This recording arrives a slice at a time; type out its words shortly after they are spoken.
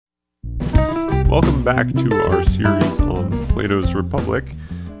Welcome back to our series on Plato's Republic.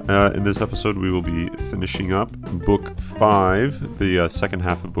 In this episode, we will be finishing up Book 5, the second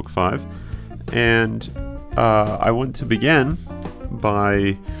half of Book 5. And I want to begin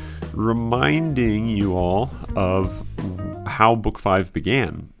by reminding you all of how Book 5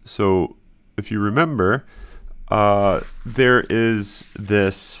 began. So, if you remember, there is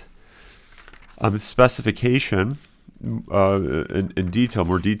this specification in detail,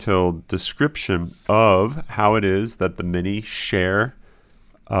 more detailed description of how it is that the many share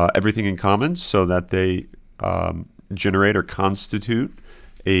everything in common, so that they generate or constitute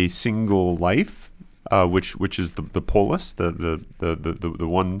a single life, which is the polis, the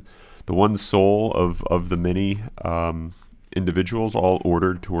one soul of the many individuals, all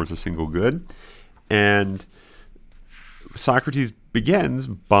ordered towards a single good. And Socrates begins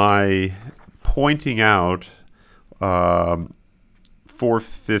by pointing out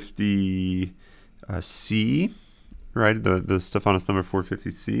 450 C, right? The Stephanus number 450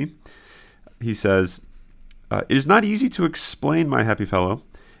 C. He says, "It is not easy to explain, my happy fellow.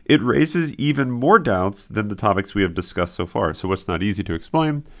 It raises even more doubts than the topics we have discussed so far." So what's not easy to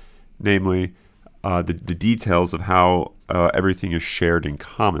explain? Namely, the details of how everything is shared in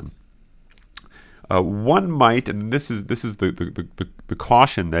common. One might, and this is the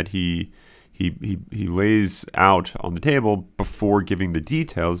caution that he lays out on the table before giving the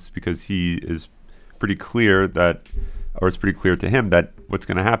details, because he is pretty clear that, or it's pretty clear to him that what's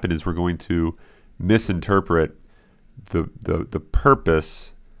going to happen is we're going to misinterpret the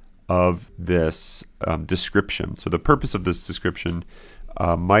purpose of this description. So the purpose of this description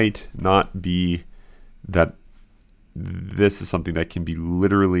might not be that this is something that can be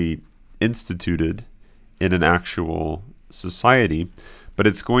literally instituted in an actual society, but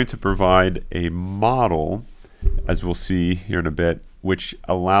it's going to provide a model, as we'll see here in a bit, which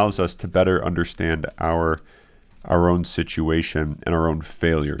allows us to better understand our own situation and our own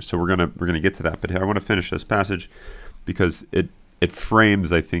failures. So we're gonna get to that, but I want to finish this passage because it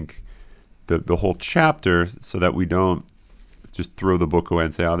frames, I think, the whole chapter, so that we don't just throw the book away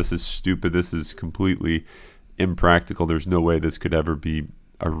and say, "Oh, this is stupid. This is completely impractical. There's no way this could ever be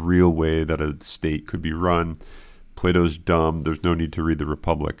a real way that a state could be run. Plato's dumb. There's no need to read the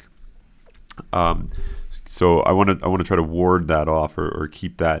Republic." So I want to try to ward that off, or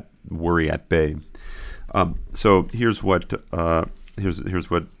keep that worry at bay. So here's what the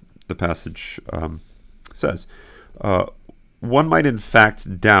passage says. One might in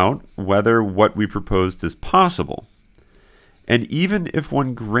fact doubt whether what we proposed is possible, and even if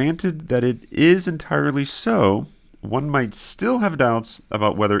one granted that it is entirely so, one might still have doubts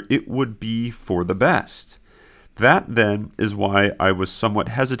about whether it would be for the best. That, then, is why I was somewhat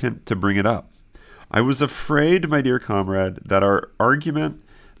hesitant to bring it up. I was afraid, my dear comrade, that our argument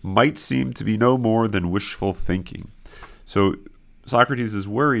might seem to be no more than wishful thinking. So Socrates is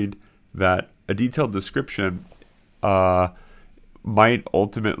worried that a detailed description might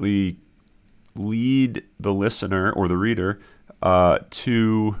ultimately lead the listener or the reader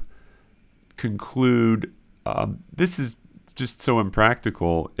to conclude, this is just so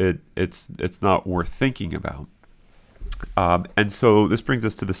impractical, it's not worth thinking about. And so this brings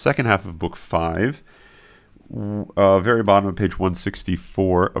us to the second half of Book 5, very bottom of page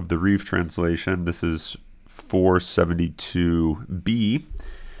 164 of the Reeve translation. This is 472b.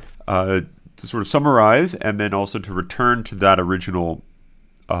 To sort of summarize, and then also to return to that original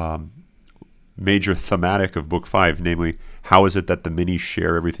major thematic of Book 5, namely, how is it that the many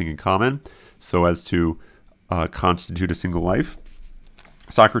share everything in common so as to constitute a single life?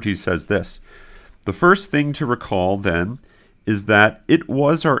 Socrates says this: "The first thing to recall, then, is that it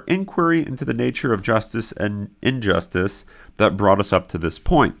was our inquiry into the nature of justice and injustice that brought us up to this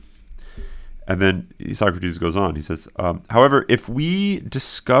point." And then Socrates goes on. He says, "However, if we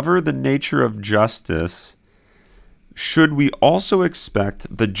discover the nature of justice, should we also expect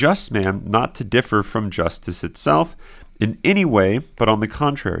the just man not to differ from justice itself in any way, but on the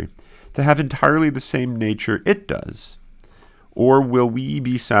contrary, to have entirely the same nature it does? Or will we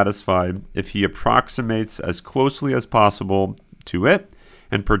be satisfied if he approximates as closely as possible to it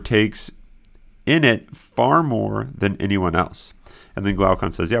and partakes in it far more than anyone else?" And then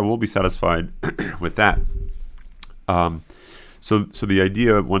Glaucon says, "Yeah, we'll be satisfied with that." So the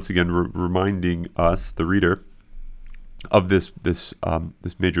idea, once again, reminding us, the reader, of this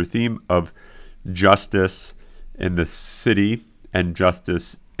major theme of justice in the city and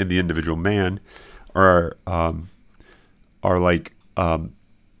justice in the individual man are like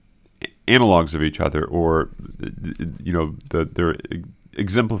analogs of each other, or they're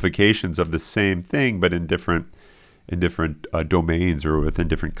exemplifications of the same thing, but in different different domains or within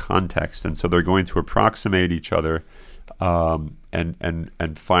different contexts, and so they're going to approximate each other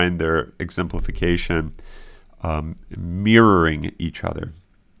and find their exemplification mirroring each other.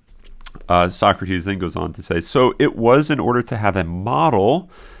 Socrates then goes on to say, so it was in order to have a model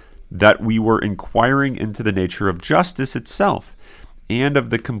that we were inquiring into the nature of justice itself and of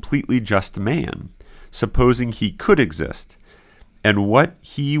the completely just man, supposing he could exist, and what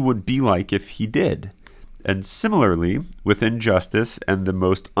he would be like if he did. And similarly, within justice and the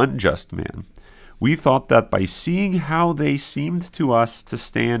most unjust man, we thought that by seeing how they seemed to us to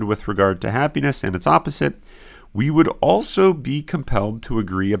stand with regard to happiness and its opposite, we would also be compelled to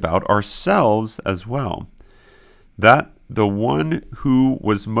agree about ourselves as well, that the one who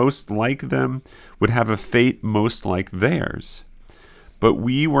was most like them would have a fate most like theirs. But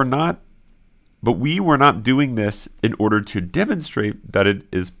we were not doing this in order to demonstrate that it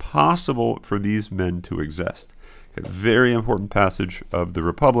is possible for these men to exist. A very important passage of the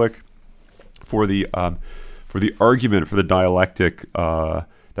Republic for the argument, for the dialectic.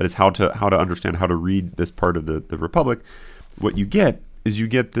 That is how to understand, how to read this part of the Republic. What you get is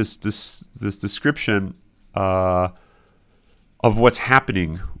this description of what's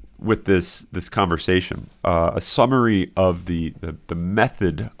happening with this conversation, a summary of the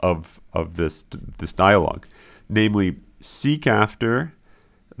method of this dialogue, namely seek after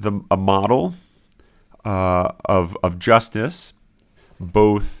a model of justice,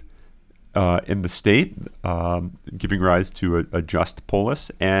 both in the state, giving rise to a just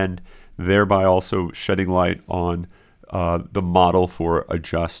polis, and thereby also shedding light on the model for a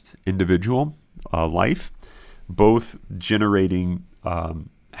just individual life, both generating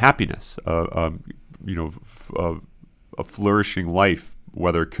happiness, a flourishing life,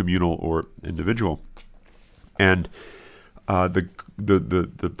 whether communal or individual. And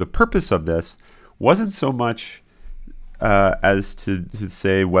the purpose of this wasn't so much as to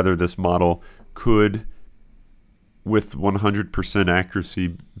say whether this model could, with 100%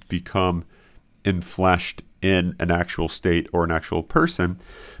 accuracy, become enfleshed in an actual state or an actual person,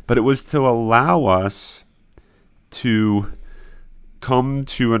 but it was to allow us to come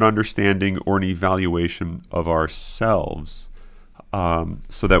to an understanding or an evaluation of ourselves,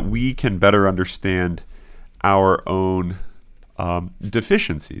 so that we can better understand our own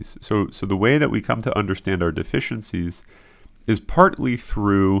deficiencies. So the way that we come to understand our deficiencies is partly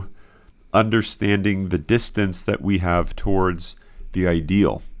through understanding the distance that we have towards the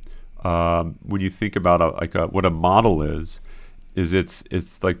ideal. When you think about what a model is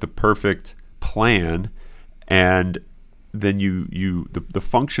it's like the perfect plan, and then the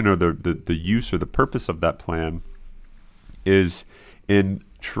function or the use or the purpose of that plan is in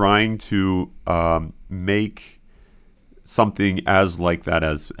trying to make something as like that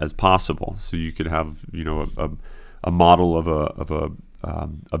as possible. So you could have a model of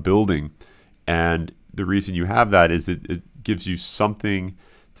a building, and the reason you have that is it gives you something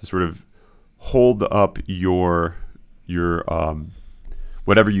to sort of hold up your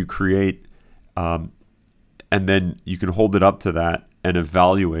whatever you create, and then you can hold it up to that and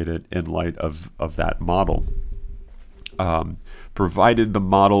evaluate it in light of that model. Provided the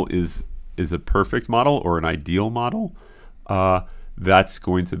model is a perfect model or an ideal model, that's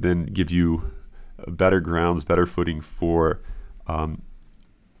going to then give you better grounds, better footing for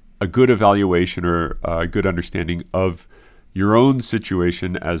a good evaluation or a good understanding of your own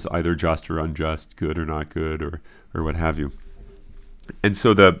situation as either just or unjust, good or not good, or what have you. And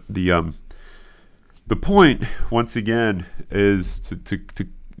so the point, once again, is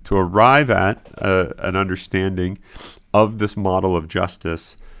to arrive at an understanding of this model of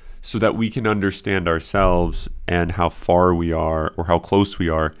justice, so that we can understand ourselves and how far we are or how close we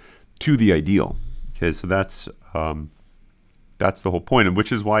are to the ideal. Okay, so that's the whole point, and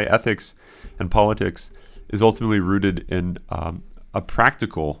which is why ethics and politics is ultimately rooted in a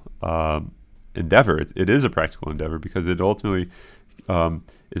practical endeavor. It is a practical endeavor because it ultimately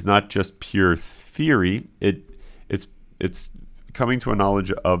is not just pure theory. It's coming to a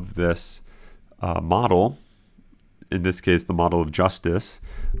knowledge of this model, in this case, the model of justice,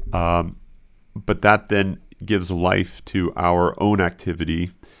 but that then gives life to our own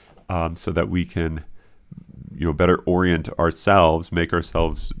activity, so that we can, better orient ourselves, make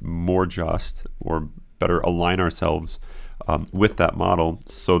ourselves more just, or better align ourselves with that model,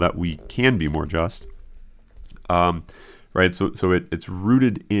 so that we can be more just. Right. So it's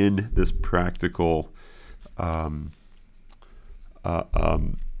rooted in this practical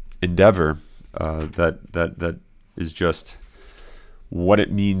endeavor that is just what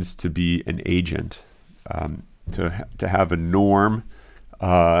it means to be an agent. To have a norm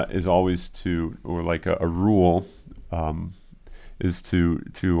is always or like a rule is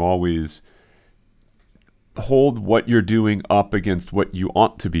to always hold what you're doing up against what you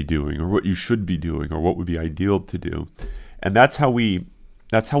ought to be doing, or what you should be doing, or what would be ideal to do. And that's how we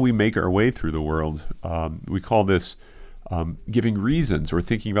make our way through the world. We call this giving reasons, or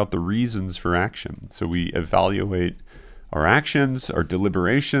thinking about the reasons for action. So we evaluate our actions, our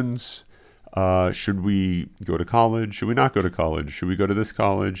deliberations. Should we go to college? Should we not go to college? Should we go to this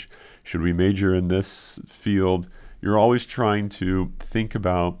college? Should we major in this field? You're always trying to think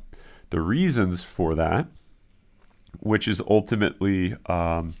about the reasons for that, which is ultimately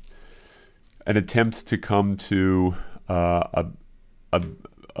an attempt to come to a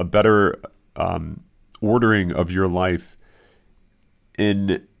better ordering of your life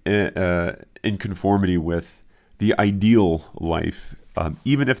in conformity with the ideal life,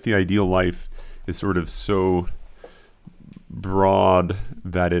 even if the ideal life is sort of so broad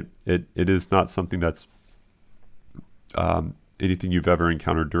that it is not something that's anything you've ever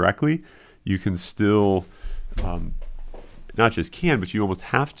encountered directly. You can still not just can, but you almost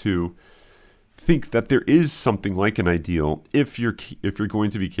have to think that there is something like an ideal if you're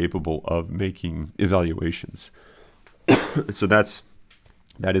going to be capable of making evaluations. So that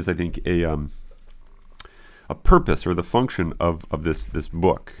is, I think, a purpose or the function of this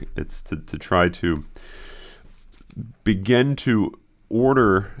book. It's to try to begin to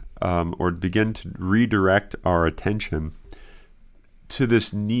order or begin to redirect our attention to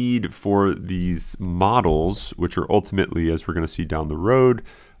this need for these models, which are ultimately, as we're going to see down the road,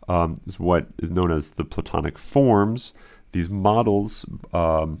 is what is known as the Platonic forms. These models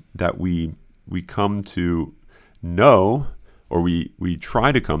that we come to know, or we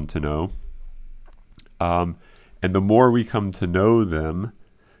try to come to know, and the more we come to know them,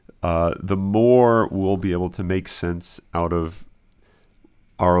 the more we'll be able to make sense out of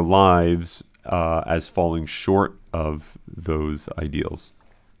our lives as falling short of those ideals,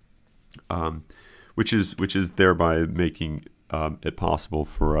 which is thereby making it possible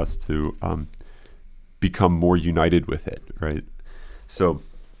for us to become more united with it, right? So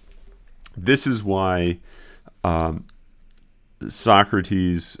this is why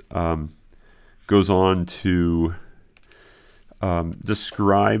Socrates goes on to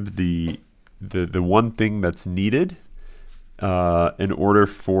describe the one thing that's needed in order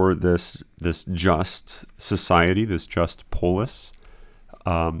for this just society, this just polis,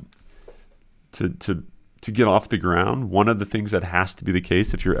 to get off the ground. One of the things that has to be the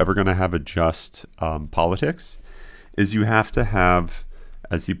case if you're ever going to have a just politics is you have to have,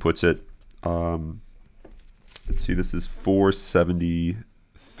 as he puts it, let's see, this is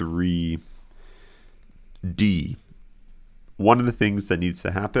 473D. One of the things that needs to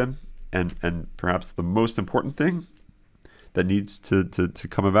happen, and perhaps the most important thing that needs to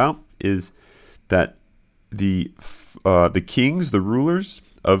come about, is that the kings, the rulers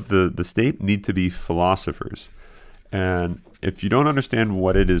of the state, need to be philosophers. And if you don't understand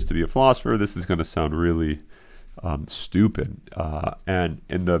what it is to be a philosopher, this is going to sound really stupid. And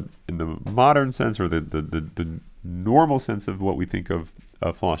in the modern sense, or the normal sense of what we think of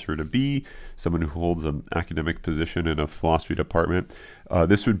a philosopher to be, someone who holds an academic position in a philosophy department,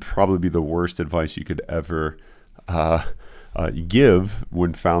 this would probably be the worst advice you could ever give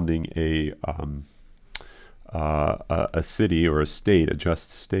when founding a city or a state, a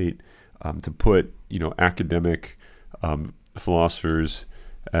just state, to put academic philosophers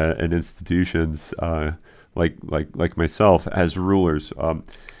and institutions like myself as rulers. A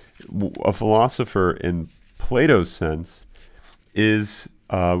philosopher in Plato's sense is,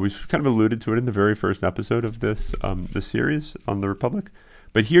 we've kind of alluded to it in the very first episode of this series on the Republic,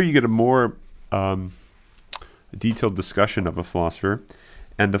 but here you get a more detailed discussion of a philosopher.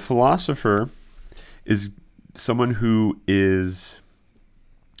 And the philosopher is someone who is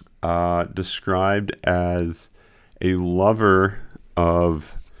described as a lover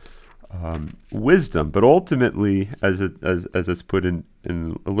of wisdom, but ultimately, as it's put in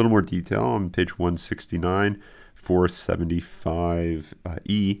a little more detail on page 169,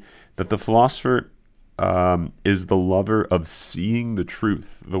 475E, that the philosopher is the lover of seeing the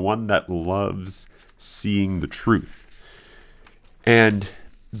truth, the one that loves seeing the truth. And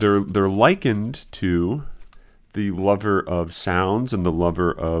they're likened to the lover of sounds, and the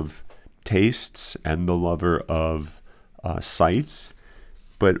lover of tastes, and the lover of sights.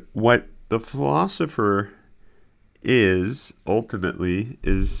 But what the philosopher is ultimately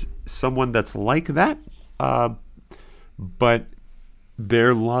is someone that's like that, but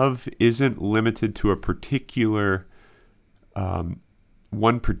their love isn't limited to a particular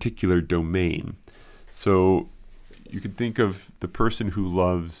one particular domain. So you can think of the person who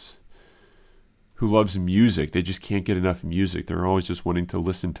who loves music. They just can't get enough music. They're always just wanting to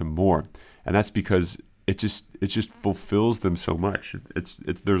listen to more, and that's because it just fulfills them so much. It's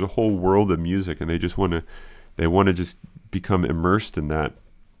there's a whole world of music, and they want to just become immersed in that,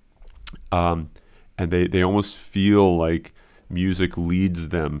 and they almost feel like music leads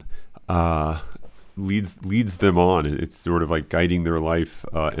them leads them on. It's sort of like guiding their life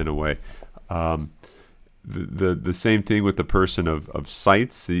in a way. The same thing with the person of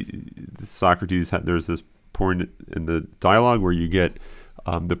sights. Socrates there's this point in the dialogue where you get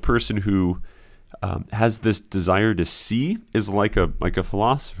the person who has this desire to see is like a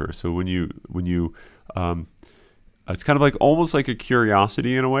philosopher. So when you it's kind of like almost like a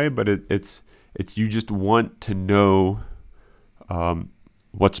curiosity in a way, but it's you just want to know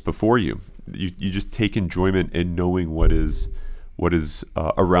what's before you. You just take enjoyment in knowing what is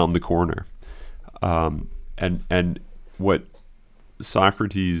around the corner. And what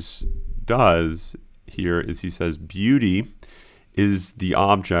Socrates does here is he says beauty is the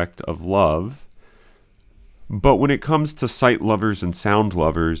object of love, but when it comes to sight lovers and sound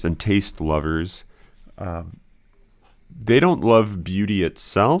lovers and taste lovers, they don't love beauty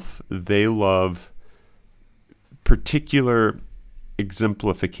itself. They love particular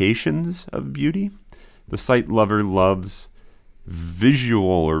exemplifications of beauty. The sight lover loves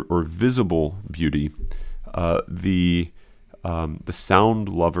visual or visible beauty. The sound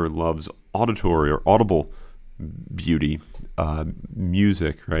lover loves auditory or audible beauty,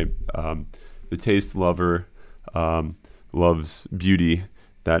 music, right? The taste lover loves beauty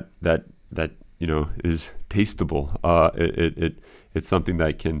that is tasteable. It's something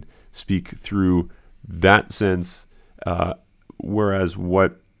that can speak through that sense. Whereas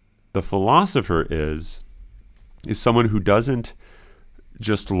what the philosopher is someone who doesn't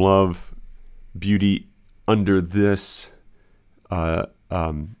just love beauty under this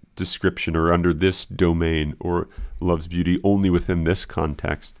description or under this domain, or loves beauty only within this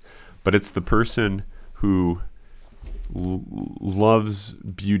context, but it's the person who loves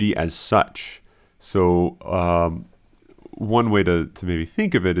beauty as such. So one way to maybe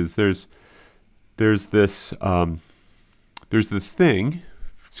think of it is there's this thing.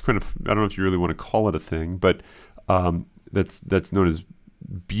 It's kind of, I don't know if you really want to call it a thing, but that's known as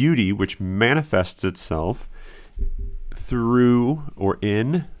beauty, which manifests itself through or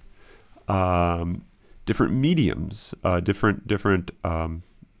in different mediums, different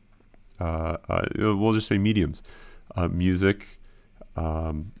we'll just say mediums, music,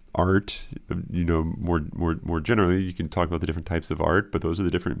 art. More generally, you can talk about the different types of art, but those are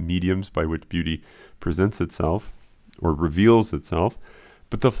the different mediums by which beauty presents itself or reveals itself.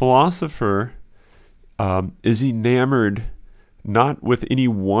 But the philosopher is enamored not with any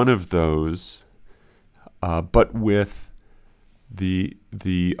one of those, but with the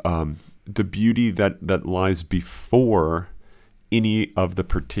beauty that lies before any of the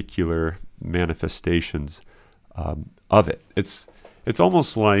particular manifestations of it. It's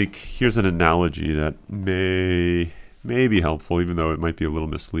almost like, here's an analogy that may be helpful, even though it might be a little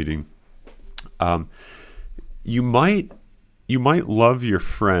misleading. You might love your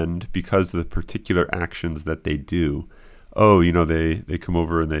friend because of the particular actions that they do. Oh, they come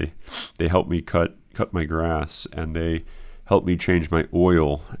over and they help me cut my grass, and they help me change my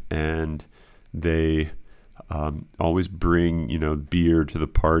oil, and they always bring beer to the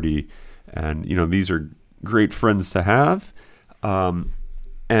party, and these are great friends to have, and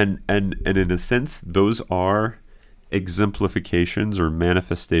in a sense those are exemplifications or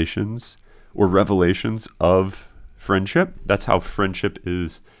manifestations or revelations of friendship. That's how friendship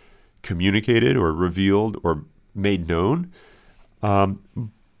is communicated or revealed or made known.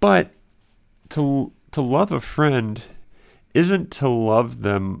 But to love a friend isn't to love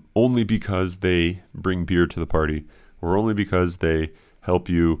them only because they bring beer to the party, or only because they help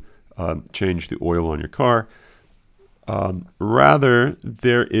you change the oil on your car. Rather,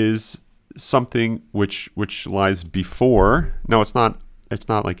 there is something which lies before. Now, it's not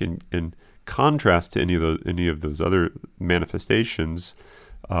like in contrast to any of those other manifestations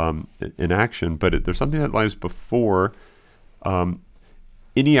in action, but there's something that lies before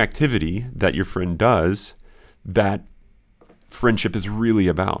any activity that your friend does that friendship is really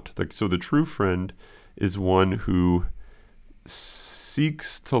about. So the true friend is one who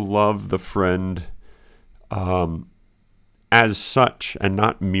seeks to love the friend as such, and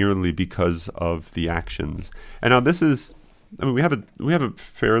not merely because of the actions. And now this is, we have a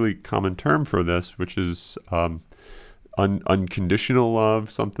fairly common term for this, which is unconditional love,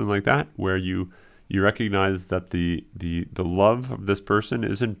 something like that, where you recognize that the love of this person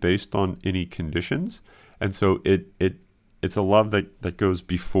isn't based on any conditions, and so it's a love that goes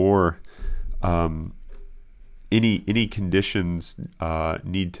before any conditions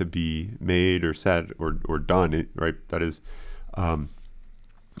need to be made or said or done, right? That is,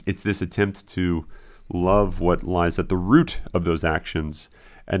 it's this attempt to love what lies at the root of those actions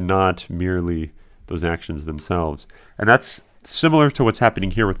and not merely those actions themselves. And that's similar to what's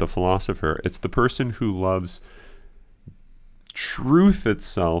happening here with the philosopher. It's the person who loves truth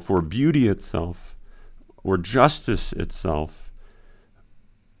itself or beauty itself or justice itself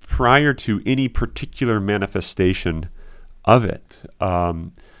prior to any particular manifestation of it.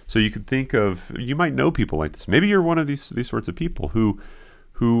 So you could think of, you might know people like this. Maybe you're one of these sorts of people who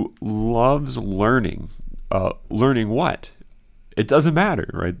loves learning. Learning what? It doesn't matter,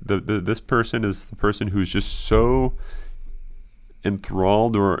 right? This person is the person who's just so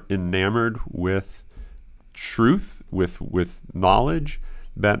enthralled or enamored with truth, with knowledge,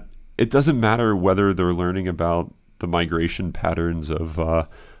 that it doesn't matter whether they're learning about the migration patterns of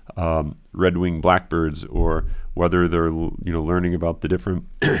red-winged blackbirds, or whether they're learning about the different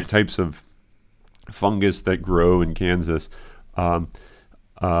types of fungus that grow in Kansas, or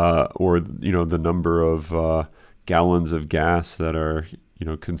the number of gallons of gas that are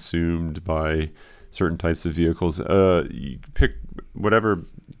consumed by certain types of vehicles. You pick whatever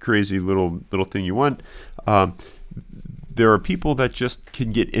crazy little thing you want. There are people that just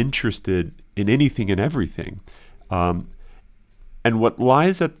can get interested in anything and everything. And what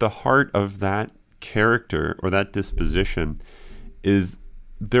lies at the heart of that character or that disposition is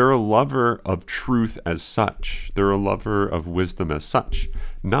they're a lover of truth as such. They're a lover of wisdom as such,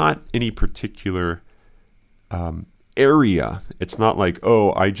 not any particular area. It's not like,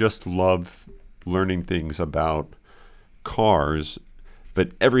 oh, I just love learning things about cars,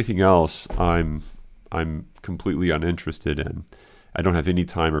 but everything else I'm completely uninterested in. I don't have any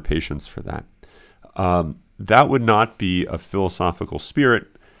time or patience for that. That would not be a philosophical spirit,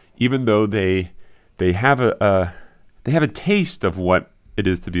 even though they have a taste of what it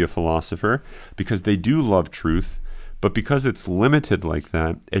is to be a philosopher, because they do love truth, but because it's limited like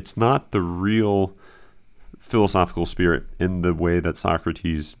that, it's not the real philosophical spirit in the way that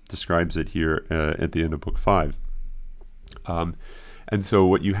Socrates describes it here at the end of Book 5. And so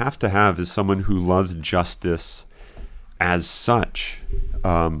what you have to have is someone who loves justice as such,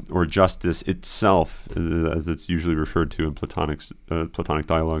 or justice itself, as it's usually referred to in Platonic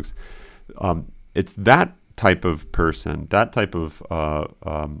dialogues. It's that type of person, that type of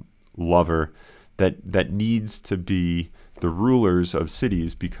lover that needs to be the rulers of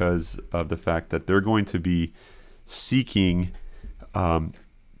cities, because of the fact that they're going to be seeking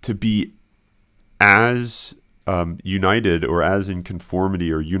to be as united or as in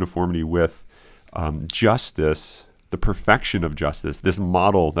conformity or uniformity with justice, the perfection of justice, this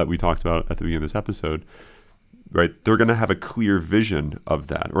model that we talked about at the beginning of this episode, right? They're going to have a clear vision of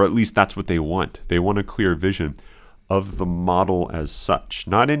that, or at least that's what they want. They want a clear vision of the model as such,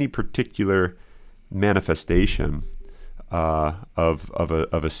 not any particular manifestation of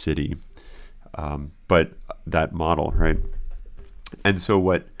a city, but that model, right? And so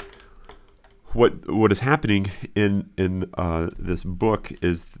what is happening in this book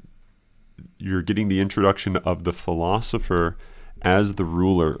is you're getting the introduction of the philosopher as the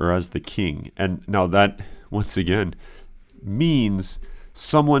ruler or as the king. And now that, once again, means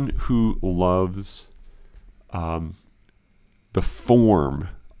someone who loves the form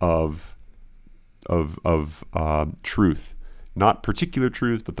of truth, not particular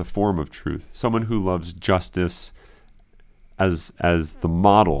truth, but the form of truth. Someone who loves justice as the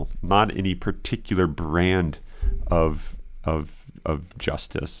model, not any particular brand of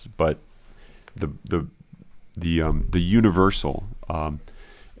justice, but the universal,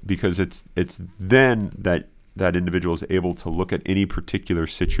 because it's then that individual is able to look at any particular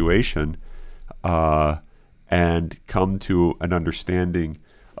situation and come to an understanding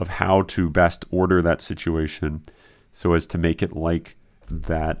of how to best order that situation so as to make it like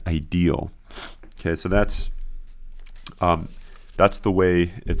that ideal. Okay, so that's the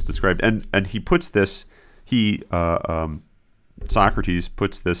way it's described, and he puts this. Socrates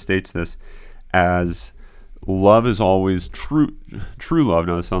states this as love is always true love.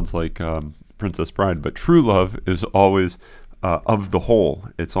 Now this sounds like Princess Bride, but true love is always of the whole.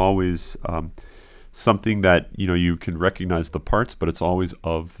 It's always something that you can recognize the parts, but it's always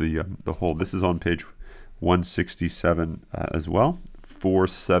of the whole. This is on page 167 as well,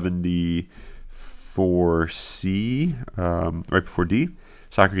 474C, right before D.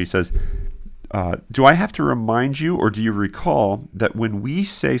 Socrates says, do I have to remind you, or do you recall that when we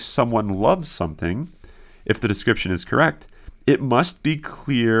say someone loves something, if the description is correct, it must be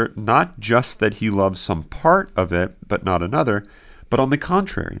clear not just that he loves some part of it, but not another, but on the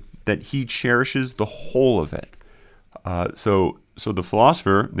contrary, that he cherishes the whole of it. So the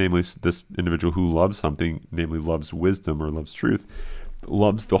philosopher, namely this individual who loves something, namely loves wisdom or loves truth,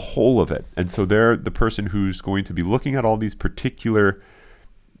 loves the whole of it. And so they're the person who's going to be looking at all these particular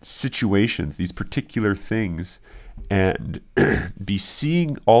situations, these particular things, and be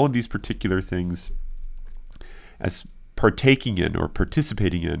seeing all of these particular things as partaking in or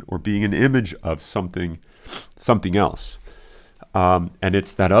participating in or being an image of something else. And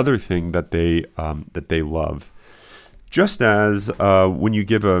it's that other thing that they love. Just as when you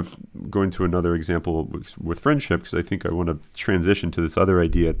going to another example with friendship, because I think I want to transition to this other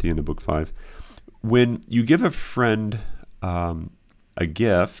idea at the end of book 5. When you give a friend a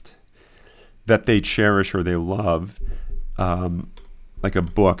gift that they cherish or they love, like a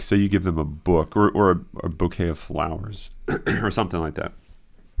book, so you give them a book or a bouquet of flowers or something like that,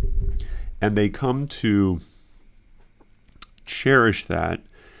 and they come to cherish that,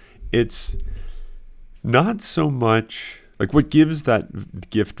 it's not so much like what gives that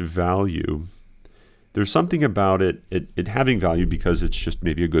gift value. There's something about it having value because it's just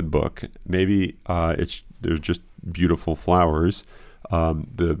maybe a good book. Maybe there's just beautiful flowers.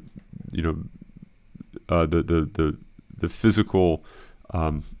 The physical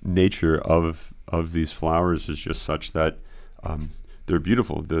nature of these flowers is just such that they're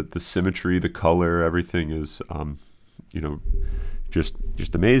beautiful. The symmetry, the color, everything is just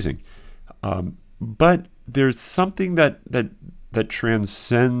amazing. But there's something that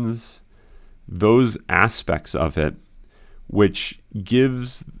transcends those aspects of it, which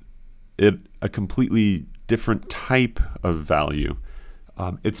gives it a completely different type of value.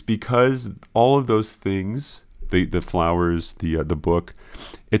 It's because all of those things, the flowers, the book,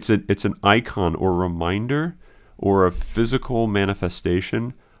 it's an icon or reminder or a physical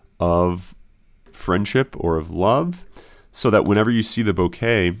manifestation of friendship or of love, so that whenever you see the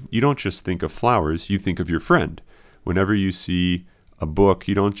bouquet, you don't just think of flowers, you think of your friend. Whenever you see a book,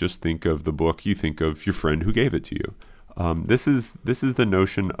 you don't just think of the book, you think of your friend who gave it to you. This is the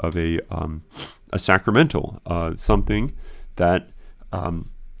notion of a sacramental, something that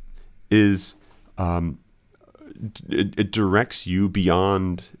is it directs you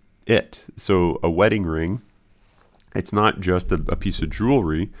beyond it. So a wedding ring, it's not just a piece of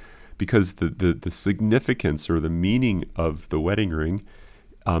jewelry, because the significance or the meaning of the wedding ring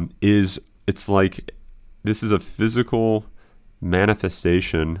it's like this is a physical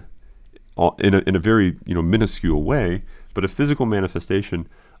manifestation in a very minuscule way, but a physical manifestation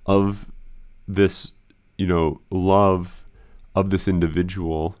of this love of this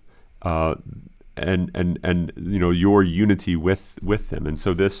individual and your unity with them. And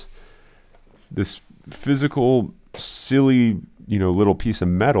so this physical silly little piece of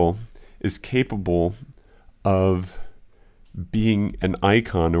metal is capable of being an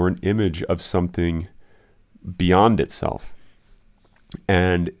icon or an image of something beyond itself.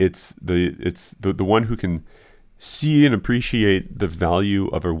 And it's the one who can see and appreciate the value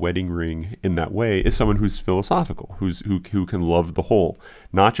of a wedding ring in that way is someone who's philosophical, who can love the whole,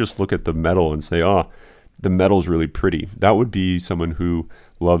 not just look at the metal and say, the metal's really pretty. That would be someone who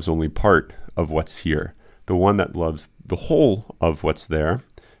loves only part of what's here. The one that loves the whole of what's there,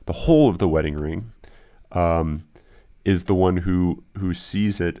 the whole of the wedding ring, is the one who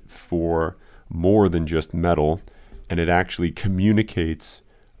sees it for more than just metal, and it actually communicates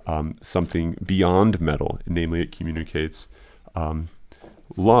something beyond metal. Namely, it communicates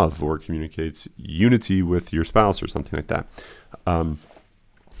love, or communicates unity with your spouse or something like that. And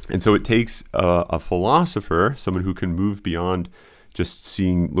so it takes a philosopher, someone who can move beyond just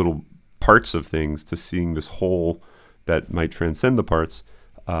seeing little parts of things to seeing this whole that might transcend the parts,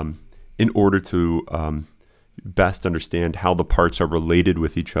 in order to best understand how the parts are related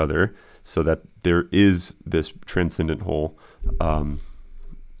with each other, so that there is this transcendent whole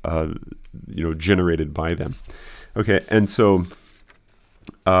generated by them. Okay, and so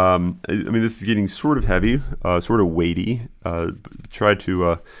this is getting sort of heavy, sort of weighty. Try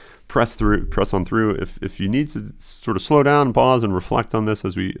to press on through. If you need to sort of slow down and pause and reflect on this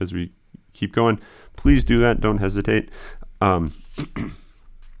as we keep going, please do that. Don't hesitate.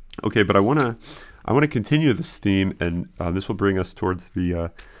 Okay, but I want to continue this theme, and this will bring us towards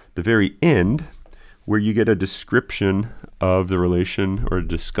the very end, where you get a description of the relation, or a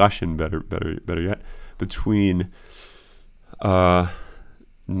discussion, better yet, between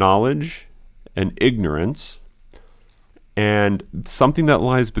knowledge and ignorance, and something that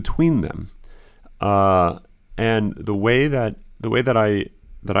lies between them. And the way that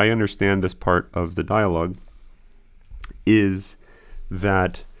I understand this part of the dialogue is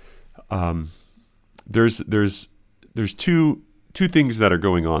that there's two two things that are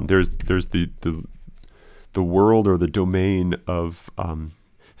going on. There's the world or the domain of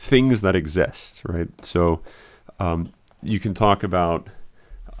things that exist, right? So you can talk about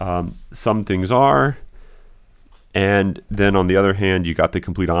some things are, and then on the other hand, you got the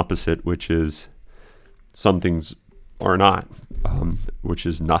complete opposite, which is some things are not, which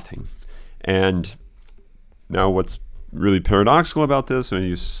is nothing. And now what's really paradoxical about this, when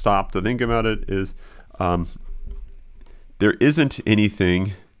you stop to think about it, is there isn't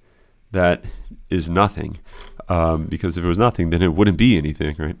anything that is nothing, because if it was nothing, then it wouldn't be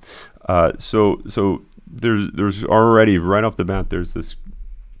anything, right? So there's already right off the bat there's this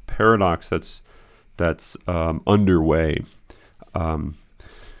paradox that's underway.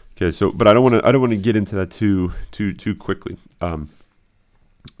 Okay, so but I don't want to get into that too quickly.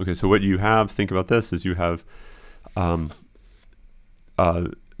 Okay, so what you have, think about this, is you have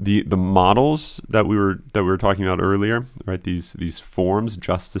the models that we were talking about earlier, right? These forms,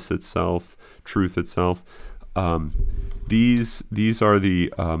 justice itself, truth itself. These are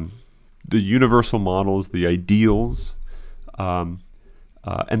the universal models, the ideals, and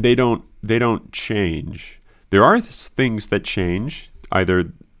they don't change. There are things that change,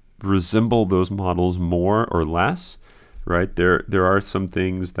 either resemble those models more or less, right? There are some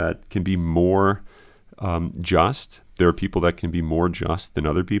things that can be more just. There are people that can be more just than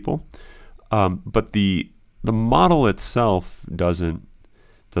other people, but the model itself doesn't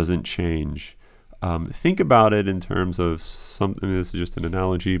change. Think about it in terms of something. This is just an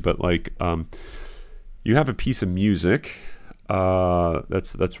analogy, but like you have a piece of music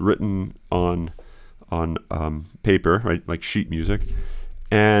that's written on paper, right? Like sheet music,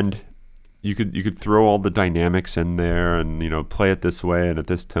 and you could throw all the dynamics in there, and play it this way and at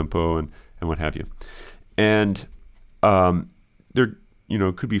this tempo and what have you, and there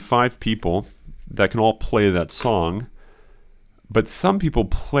could be 5 people that can all play that song, but some people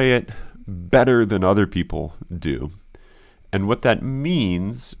play it better than other people do. And what that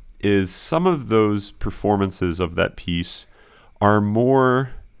means is some of those performances of that piece are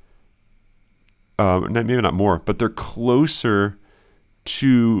more, maybe not more, but they're closer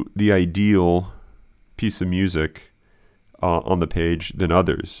to the ideal piece of music on the page than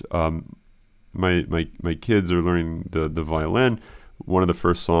others. My kids are learning the violin. One of the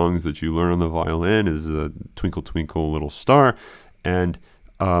first songs that you learn on the violin is Twinkle Twinkle Little Star, and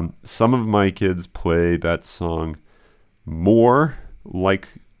some of my kids play that song more like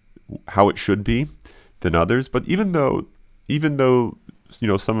how it should be than others. But even though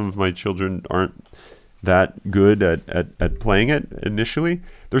some of my children aren't that good at playing it initially,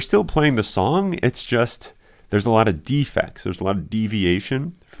 they're still playing the song. It's just there's a lot of defects. There's a lot of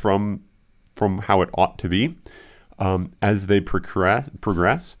deviation from how it ought to be. As they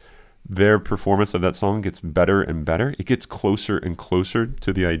progress, their performance of that song gets better and better. It gets closer and closer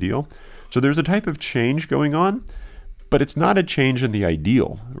to the ideal. So there's a type of change going on, but it's not a change in the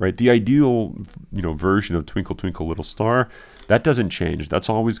ideal, right? The ideal, version of Twinkle Twinkle Little Star, that doesn't change. That's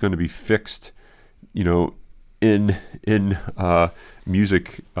always going to be fixed, in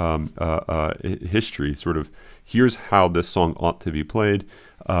music history. Sort of, here's how this song ought to be played,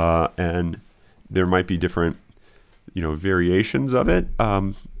 and there might be different, variations of it.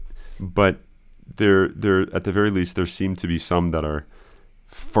 But there at the very least there seem to be some that are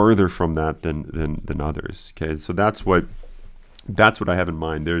further from that than others. Okay, so that's what I have in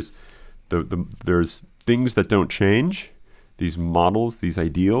mind. There's there's things that don't change, these models, these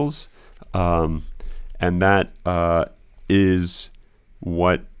ideals, and that is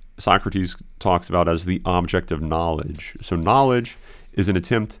what Socrates talks about as the object of knowledge. So knowledge is an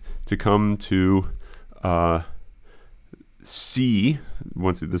attempt to come to see.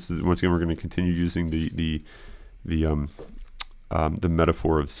 Once again, we're going to continue using the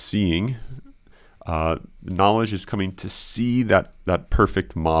metaphor of seeing. Knowledge is coming to see that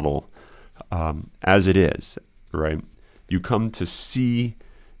perfect model as it is, right? You come to see.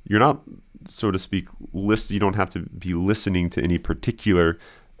 You're not, so to speak, you don't have to be listening to any particular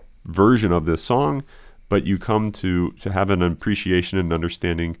version of this song, but you come to have an appreciation and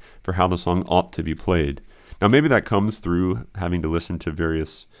understanding for how the song ought to be played. Now, maybe that comes through having to listen to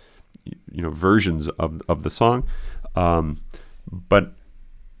various, versions of the song, but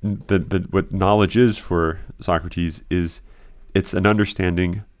what knowledge is for Socrates is it's an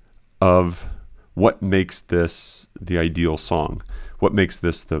understanding of what makes this the ideal song, what makes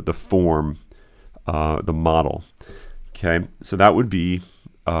this the form, the model. Okay, so that would be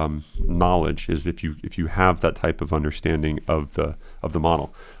knowledge, is if you have that type of understanding of the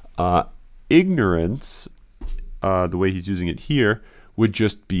model. Ignorance, the way he's using it here, would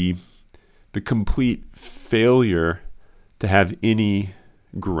just be the complete failure to have any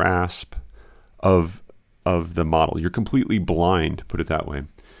grasp of the model. You're completely blind, put it that way.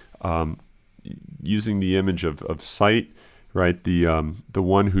 Using the image of sight, right? The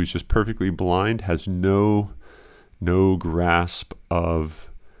one who's just perfectly blind has no grasp of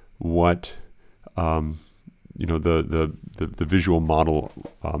what the visual model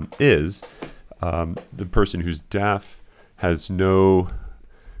is. The person who's deaf has no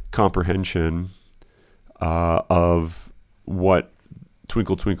comprehension of what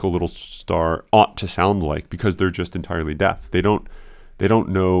Twinkle Twinkle Little Star ought to sound like, because they're just entirely deaf. They don't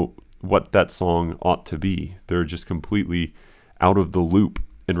know what that song ought to be. They're just completely out of the loop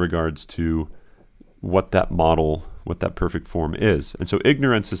in regards to what that model, what that perfect form is. And so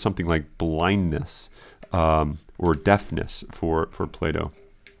ignorance is something like blindness or deafness for Plato.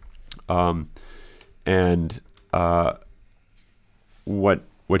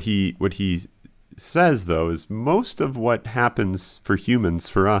 What he says, though, is most of what happens for humans,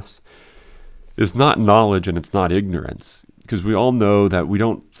 for us, is not knowledge and it's not ignorance, because we all know that we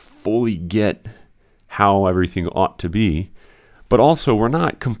don't fully get how everything ought to be, but also we're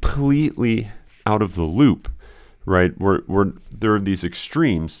not completely out of the loop, right? There are these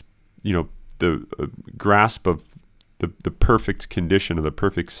extremes, the grasp of the perfect condition of the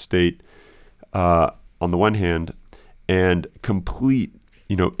perfect state on the one hand, and complete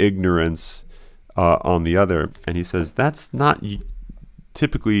ignorance on the other. And he says that's not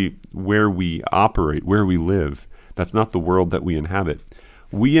typically where we operate, where we live. That's not the world that we inhabit.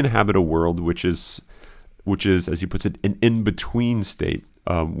 We inhabit a world which is, as he puts it, an in-between state.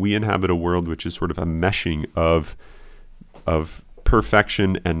 We inhabit a world which is sort of a meshing of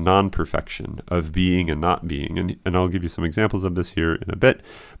perfection and non-perfection, of being and not being. And I'll give you some examples of this here in a bit.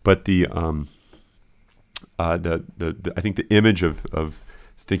 But I think the image of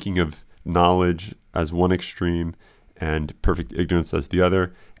thinking of knowledge as one extreme and perfect ignorance as the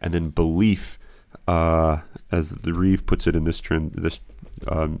other, and then belief, as the Reeve puts it in this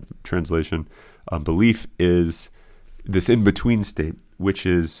translation, belief is this in-between state, which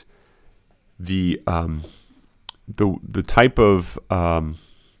is the type of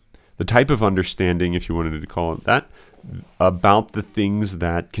understanding, if you wanted to call it that, about the things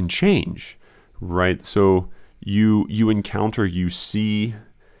that can change, right? So you encounter, you see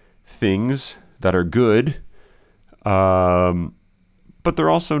things that are good, but they're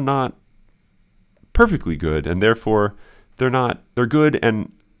also not perfectly good, and therefore they're good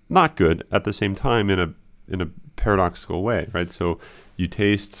and not good at the same time in a paradoxical way, right? So you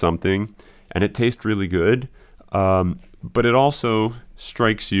taste something and it tastes really good, but it also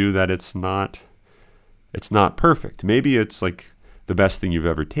strikes you that it's not perfect. Maybe it's like the best thing you've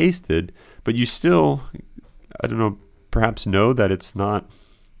ever tasted, but you still, I don't know, perhaps know that it's not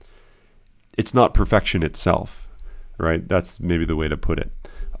perfection itself, right? That's maybe the way to put it.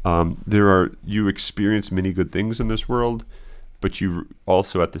 You experience many good things in this world, but you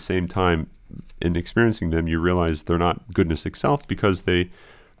also at the same time, in experiencing them, you realize they're not goodness itself, because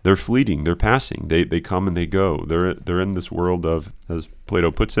they're fleeting, they're passing, they come and they go. They're in this world of, as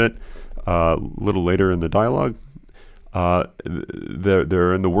Plato puts it, a little later in the dialogue,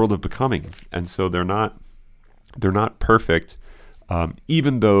 they're in the world of becoming, and so they're not perfect,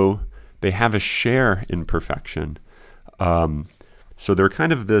 even though they have a share in perfection. So they're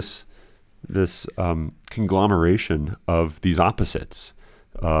kind of this conglomeration of these opposites,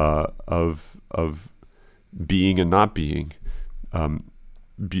 of being and not being,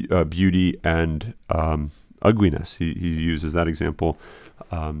 beauty and ugliness. He uses that example,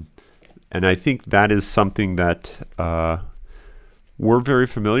 and I think that is something that we're very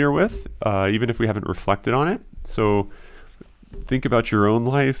familiar with, even if we haven't reflected on it. So think about your own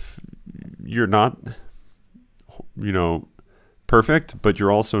life. You're not, perfect, but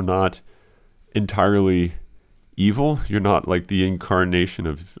you're also not entirely evil. You're not like the incarnation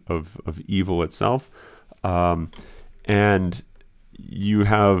of evil itself. And you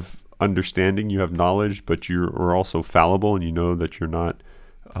have understanding, you have knowledge, but you're also fallible, and you know that you're not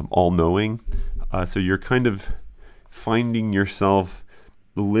all-knowing. So you're kind of finding yourself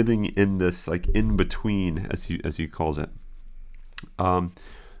living in this like in-between, as he calls it.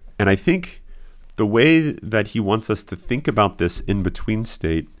 And I think the way that he wants us to think about this in-between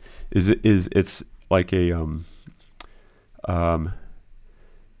state is it's like it's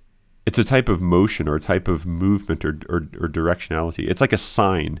a type of motion or a type of movement or directionality. It's like a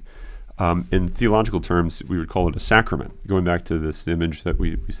sign. In theological terms, we would call it a sacrament, going back to this image that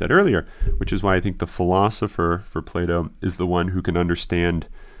we said earlier, which is why I think the philosopher for Plato is the one who can understand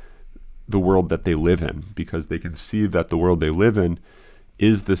the world that they live in, because they can see that the world they live in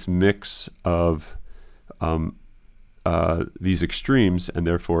is this mix of these extremes, and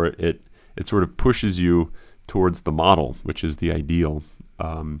therefore it sort of pushes you towards the model, which is the ideal.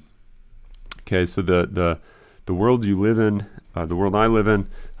 Okay, so the world you live in, the world I live in,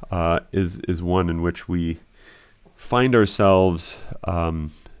 is one in which we find ourselves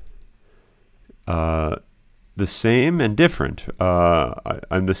the same and different.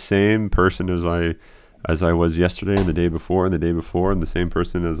 I'm the same person as I was yesterday and the day before and the day before, and the same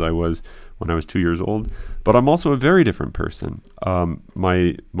person as I was when I was 2 years old. But I'm also a very different person.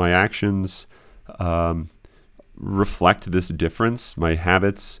 My actions reflect this difference. My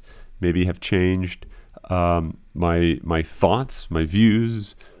habits maybe have changed. My thoughts, my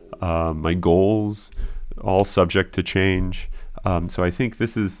views, my goals, all subject to change. So I think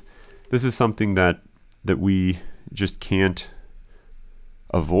this is something that we just can't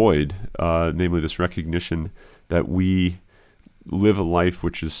avoid, namely this recognition that we live a life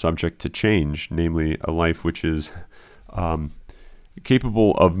which is subject to change, namely a life which is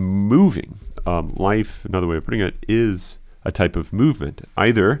capable of moving. Life, another way of putting it, is a type of movement,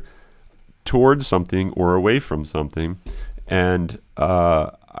 either towards something or away from something. And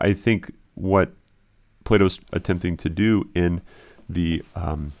I think what Plato's attempting to do in the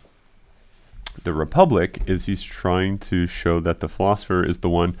Republic is he's trying to show that the philosopher is the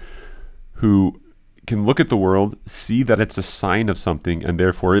one who can look at the world, see that it's a sign of something, and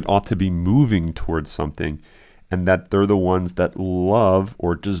therefore it ought to be moving towards something, and that they're the ones that love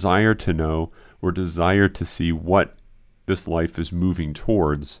or desire to know or desire to see what this life is moving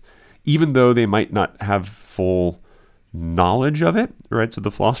towards, even though they might not have full knowledge of it, right? So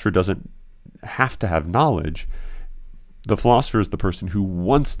the philosopher doesn't have to have knowledge. The philosopher is the person who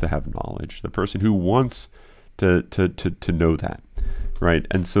wants to have knowledge, the person who wants to know that, right?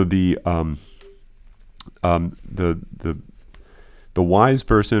 And so the wise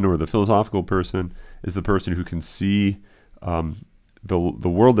person or the philosophical person is the person who can see the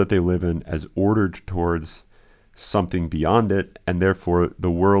world that they live in as ordered towards something beyond it, and therefore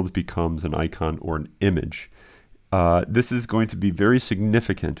the world becomes an icon or an image. This is going to be very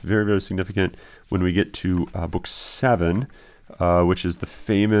significant, very, very significant when we get to Book 7, which is the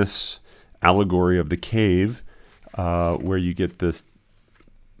famous allegory of the cave, where you get this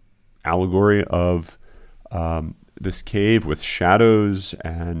allegory of this cave with shadows,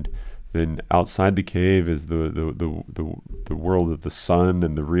 and then outside the cave is the world of the sun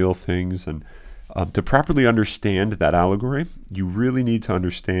and the real things. And to properly understand that allegory, you really need to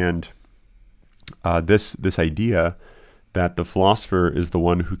understand this idea that the philosopher is the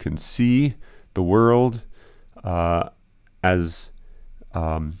one who can see the world as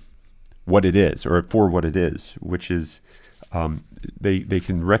what it is, or for what it is, which is they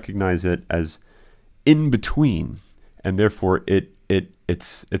can recognize it as in between, and therefore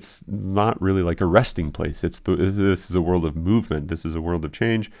it's not really like a resting place. This is a world of movement. This is a world of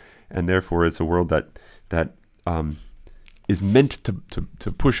change, and therefore it's a world that is meant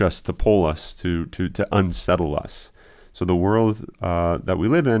to push us, to pull us, to unsettle us. So the world that we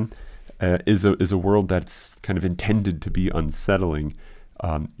live in is a world that's kind of intended to be unsettling.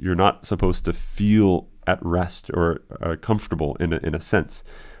 You're not supposed to feel at rest or comfortable in a sense.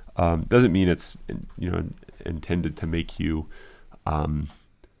 Doesn't mean it's intended to make you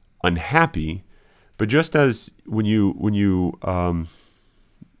unhappy, but just as when you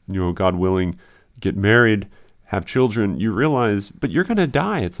God willing, get married, have children, you realize, but you're gonna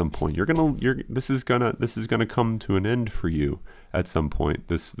die at some point. This is gonna come to an end for you at some point.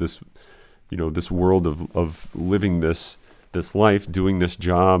 This world of living this life, doing this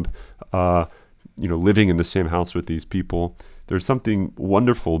job, living in the same house with these people. There's something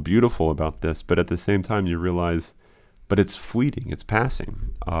wonderful, beautiful about this, but at the same time you realize, but it's fleeting, it's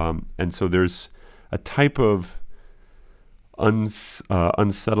passing. And so there's a type of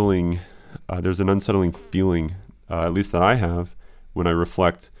unsettling, there's an unsettling feeling, at least that I have, when I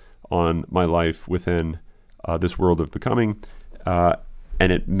reflect on my life within this world of becoming. And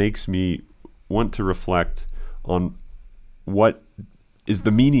it makes me want to reflect on what is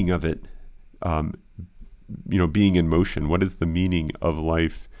the meaning of it, being in motion. What is the meaning of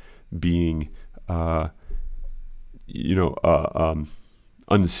life being,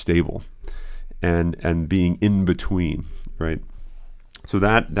 unstable and being in between, right? So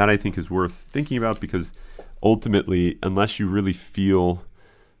that I think is worth thinking about, because ultimately, unless you really feel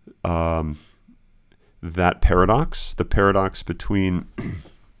that paradox, the paradox between,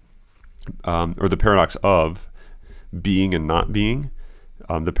 or the paradox of being and not being,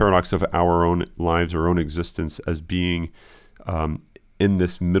 the paradox of our own lives, our own existence as being in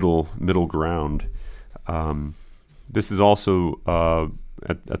this middle ground. This is also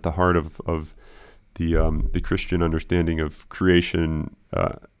at the heart of the Christian understanding of creation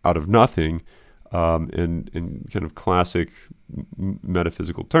out of nothing, in kind of classic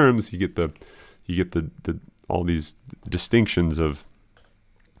metaphysical terms, you get the all these distinctions of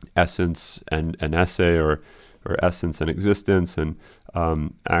essence and esse, or essence and existence, and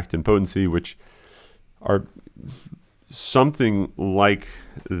act and potency, which are something like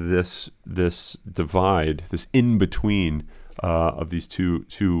this divide, this in between of these two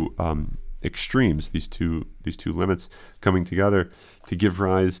extremes, these two limits coming together to give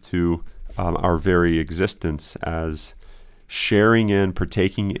rise to our very existence as sharing in,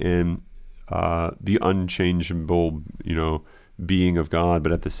 partaking in the unchangeable, being of God,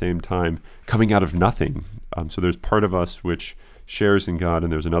 but at the same time coming out of nothing. So there's part of us which shares in God,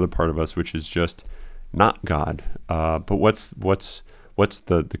 and there's another part of us which is just not God. But what's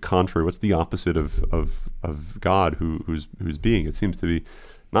the contrary? What's the opposite of God, who's being? It seems to be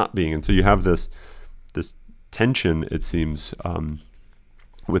not being. And so you have this tension, it seems,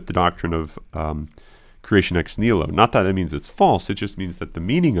 with the doctrine of creation ex nihilo. Not that it means it's false. It just means that the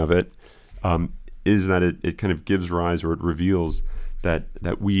meaning of it is that it kind of gives rise, or it reveals that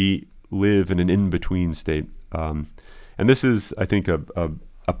we live in an in-between state. And this is, I think, a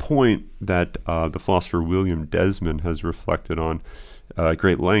point that the philosopher William Desmond has reflected on at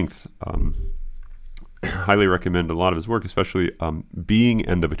great length. Highly recommend a lot of his work, especially Being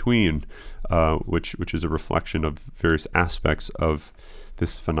and the Between, which is a reflection of various aspects of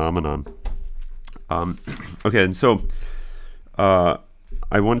this phenomenon. Okay, and so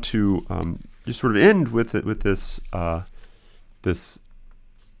I want to just sort of end with this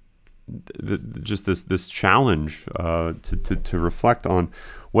challenge to reflect on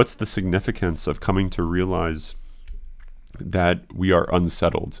what's the significance of coming to realize that we are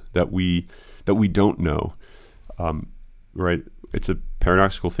unsettled, that we don't know, right? It's a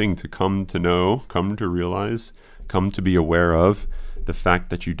paradoxical thing to come to know, come to realize, come to be aware of the fact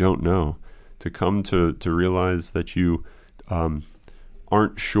that you don't know, to come to realize that you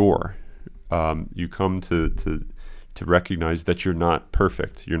aren't sure. You come to recognize that you're not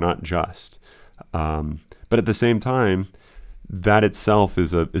perfect, you're not just. But at the same time, that itself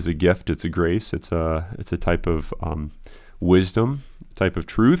is a gift. It's a grace. It's a type of wisdom, type of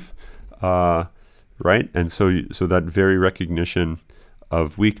truth, right? And so that very recognition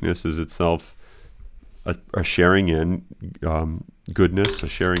of weakness is itself a sharing in goodness, a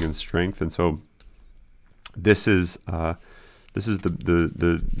sharing in strength. And so this is the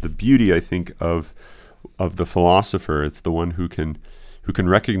beauty, I think, of the philosopher. It's the one who can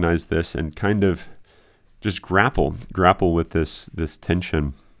recognize this and kind of just grapple with this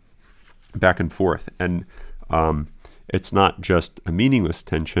tension back and forth. And it's not just a meaningless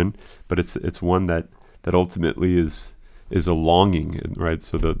tension, but it's one that ultimately is a longing, right?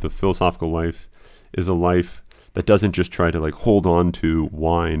 So the philosophical life is a life that doesn't just try to like hold on to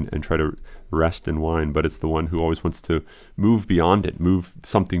wine and try to rest in wine, but it's the one who always wants to move beyond it, move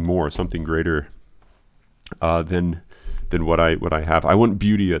something more, something greater than what I have. I want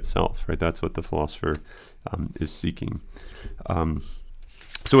beauty itself, right? That's what the philosopher is seeking.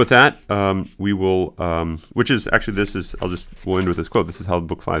 So with that, we will, which is actually, we'll end with this quote. This is how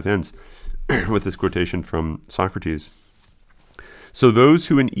book 5 ends, with this quotation from Socrates. So those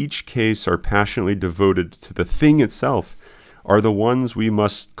who in each case are passionately devoted to the thing itself are the ones we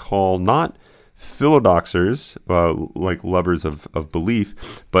must call not philodoxers, like lovers of belief,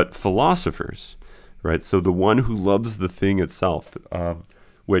 but philosophers, right? So the one who loves the thing itself,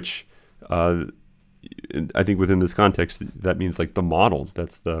 which I think within this context, that means like the model.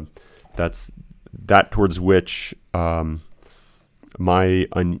 That's that towards which my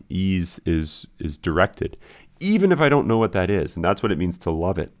unease is directed, even if I don't know what that is. And that's what it means to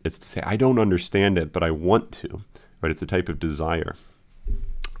love it. It's to say, I don't understand it, but I want to, right? It's a type of desire.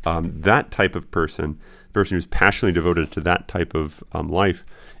 That type of person who's passionately devoted to that type of life,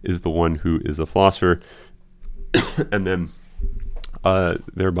 is the one who is a philosopher, and then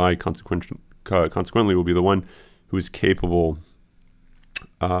thereby consequently will be the one who is capable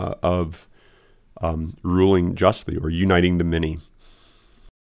of ruling justly, or uniting the many.